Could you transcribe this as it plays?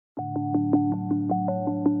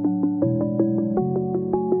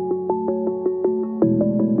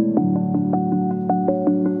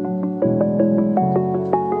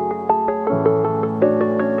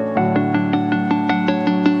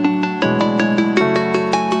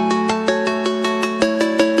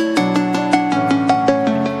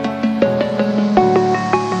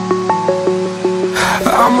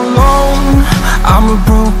I'm a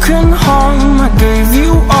broken home. I gave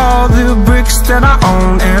you all the bricks that I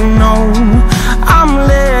own and know. I'm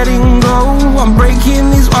letting go. I'm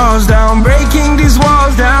breaking these walls down, breaking these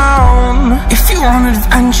walls down. If you want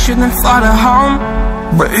adventure, then fly to home.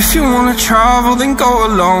 But if you wanna travel, then go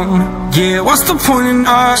alone. Yeah, what's the point in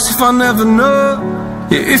us if I never know?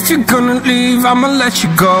 Yeah, if you're gonna leave, I'ma let you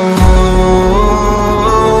go.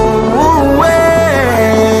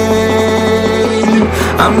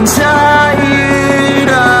 I'm tired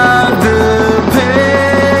of the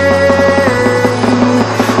pain.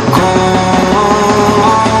 Go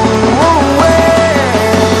away.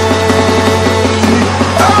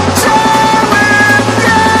 I'm tired with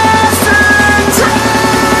yesterday.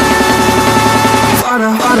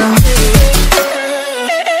 Harder, harder.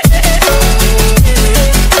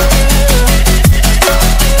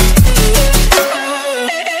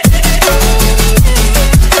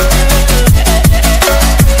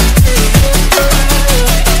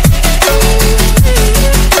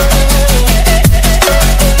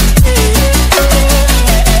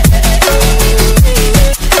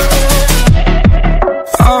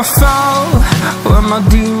 My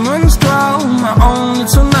demons dwell, my own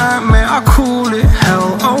little nightmare, I call it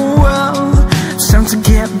hell, oh well. It's time to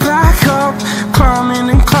get back up, climbing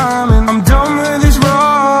and climbing. I'm done with this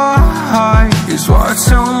ride, is what I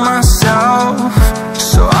tell myself,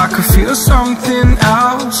 so I could feel something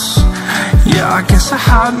else. Yeah, I guess I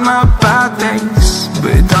had my bad days,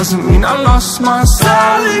 but it doesn't mean I lost my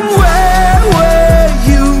style. Darling, where were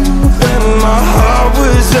you when my heart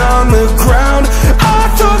was on the ground? I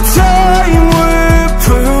thought time would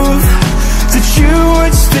prove that you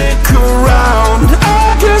would stick around. I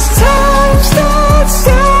guess time stood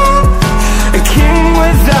still, a king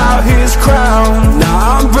without his crown. Now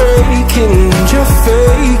I'm breaking and you're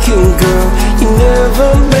faking, girl. You never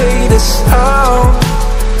made a sound.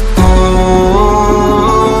 Oh,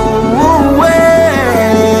 wait,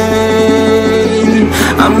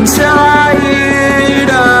 I'm tired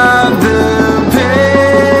of the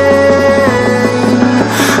pain.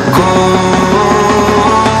 Go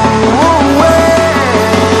away.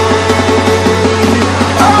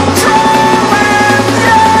 I'm tired with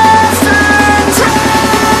yesterday.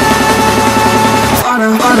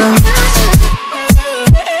 Harder, harder.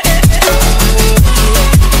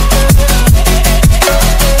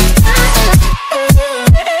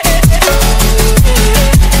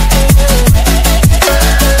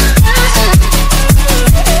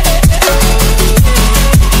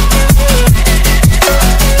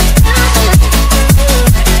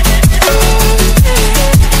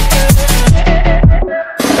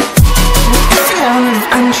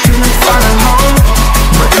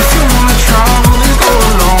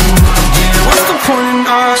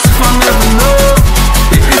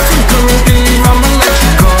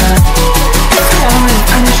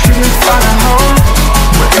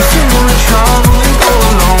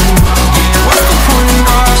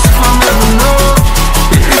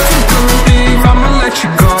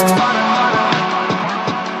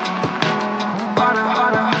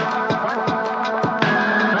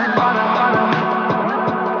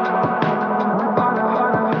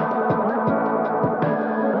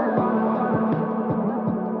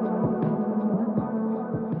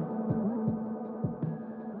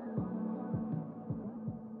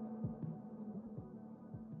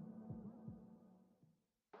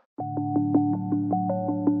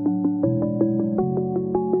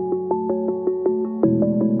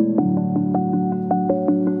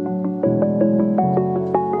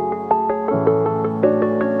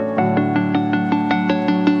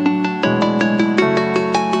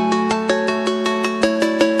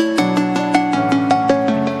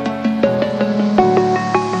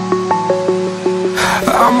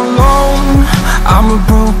 I'm a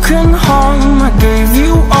broken home. I gave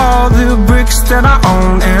you all the bricks that I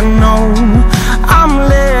own and know. I'm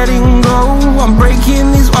letting go. I'm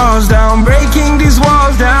breaking these walls down, breaking these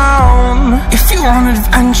walls down. If you want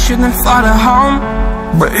adventure, then fly to home.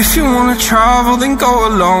 But if you wanna travel, then go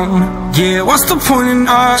alone. Yeah, what's the point in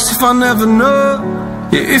us if I never know?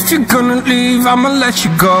 Yeah, if you're gonna leave, I'ma let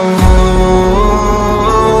you go.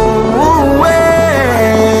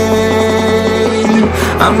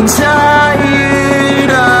 I'm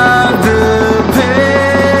tired of the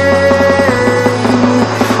pain.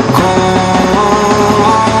 Go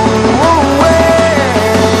away.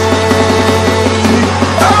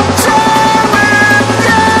 I'm tired with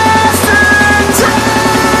yesterday.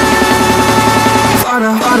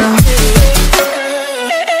 Harder, harder.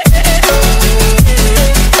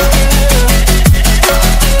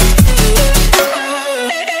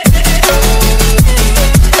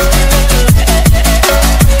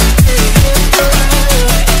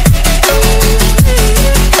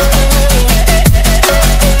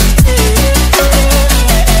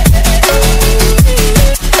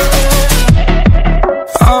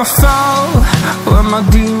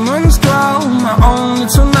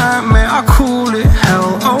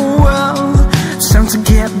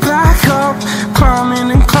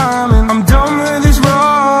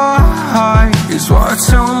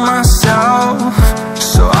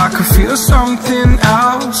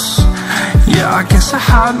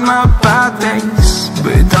 had my bad days,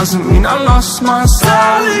 but it doesn't mean I lost myself.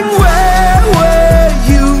 Darling, where were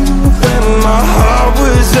you when my heart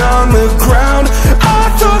was on the ground? I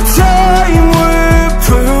thought time would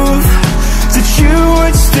prove that you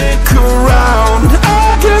would stick around.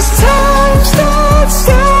 I guess time stood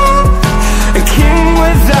still, a king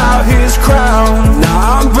without his crown. Now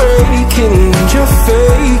I'm breaking and you're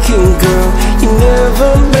faking, girl. You never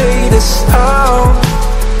made a sound.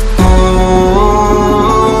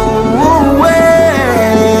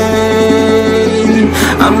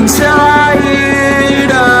 I'm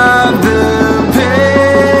tired of the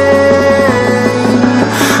pain.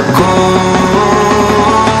 Go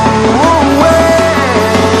away.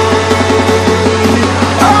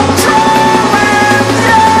 I'm trying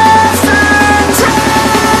just in time.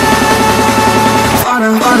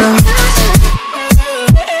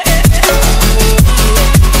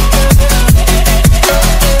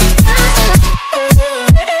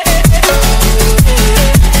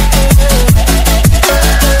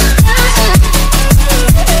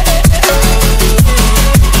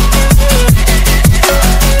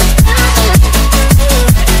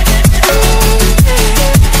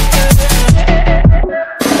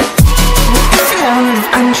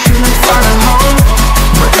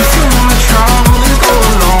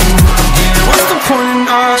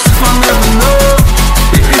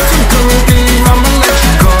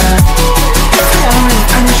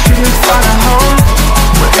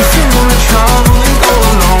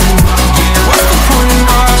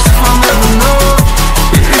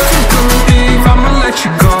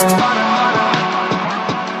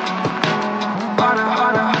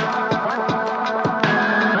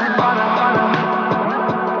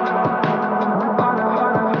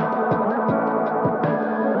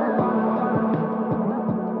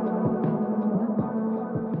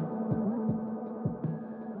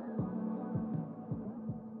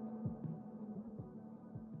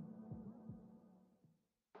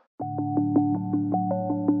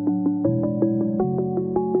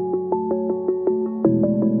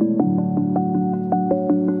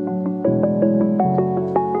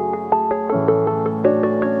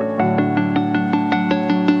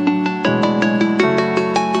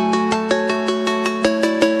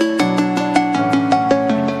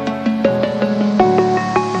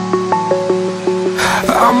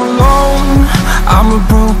 I'm a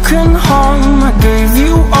broken home. I gave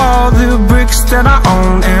you all the bricks that I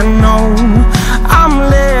own and know. I'm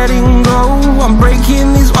letting go. I'm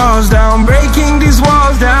breaking these walls down, breaking these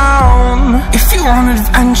walls down. If you want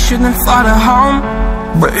adventure, then fly to home.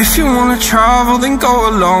 But if you wanna travel, then go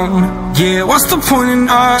alone. Yeah, what's the point in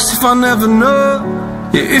us if I never know?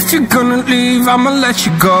 Yeah, if you're gonna leave, I'ma let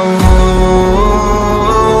you go.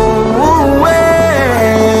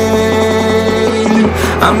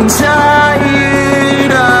 I'm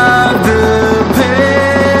tired of the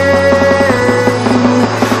pain.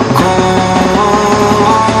 Go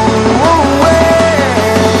away.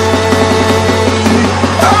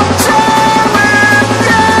 I'm trying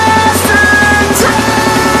just in time.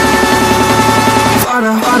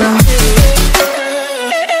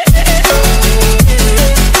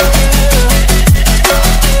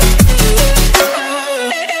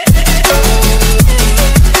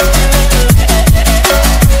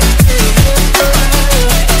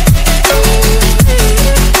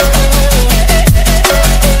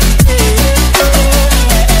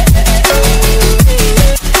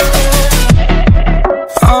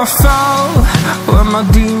 I fell where my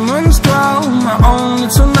demons dwell, my own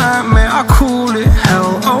little nightmare, I call it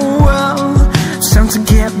hell. Oh well, it's time to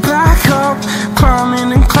get back up,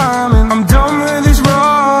 climbing and climbing. I'm done with this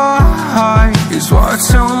ride, is what I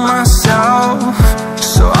tell myself,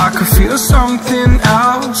 so I could feel something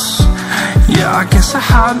else. Yeah, I guess I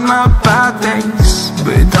had my bad days,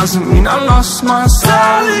 but it doesn't mean I lost myself.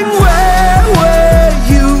 Darling, where were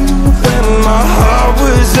you when my heart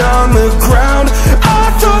was on the ground? I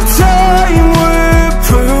thought time would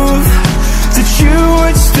prove that you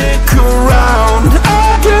would stick around.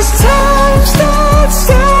 I guess time stood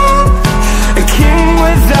still, a king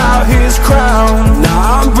without his crown. Now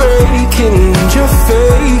I'm breaking and you're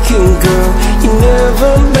faking, girl. You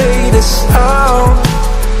never made a sound.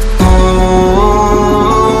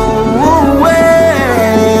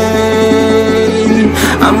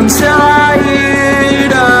 I'm tired.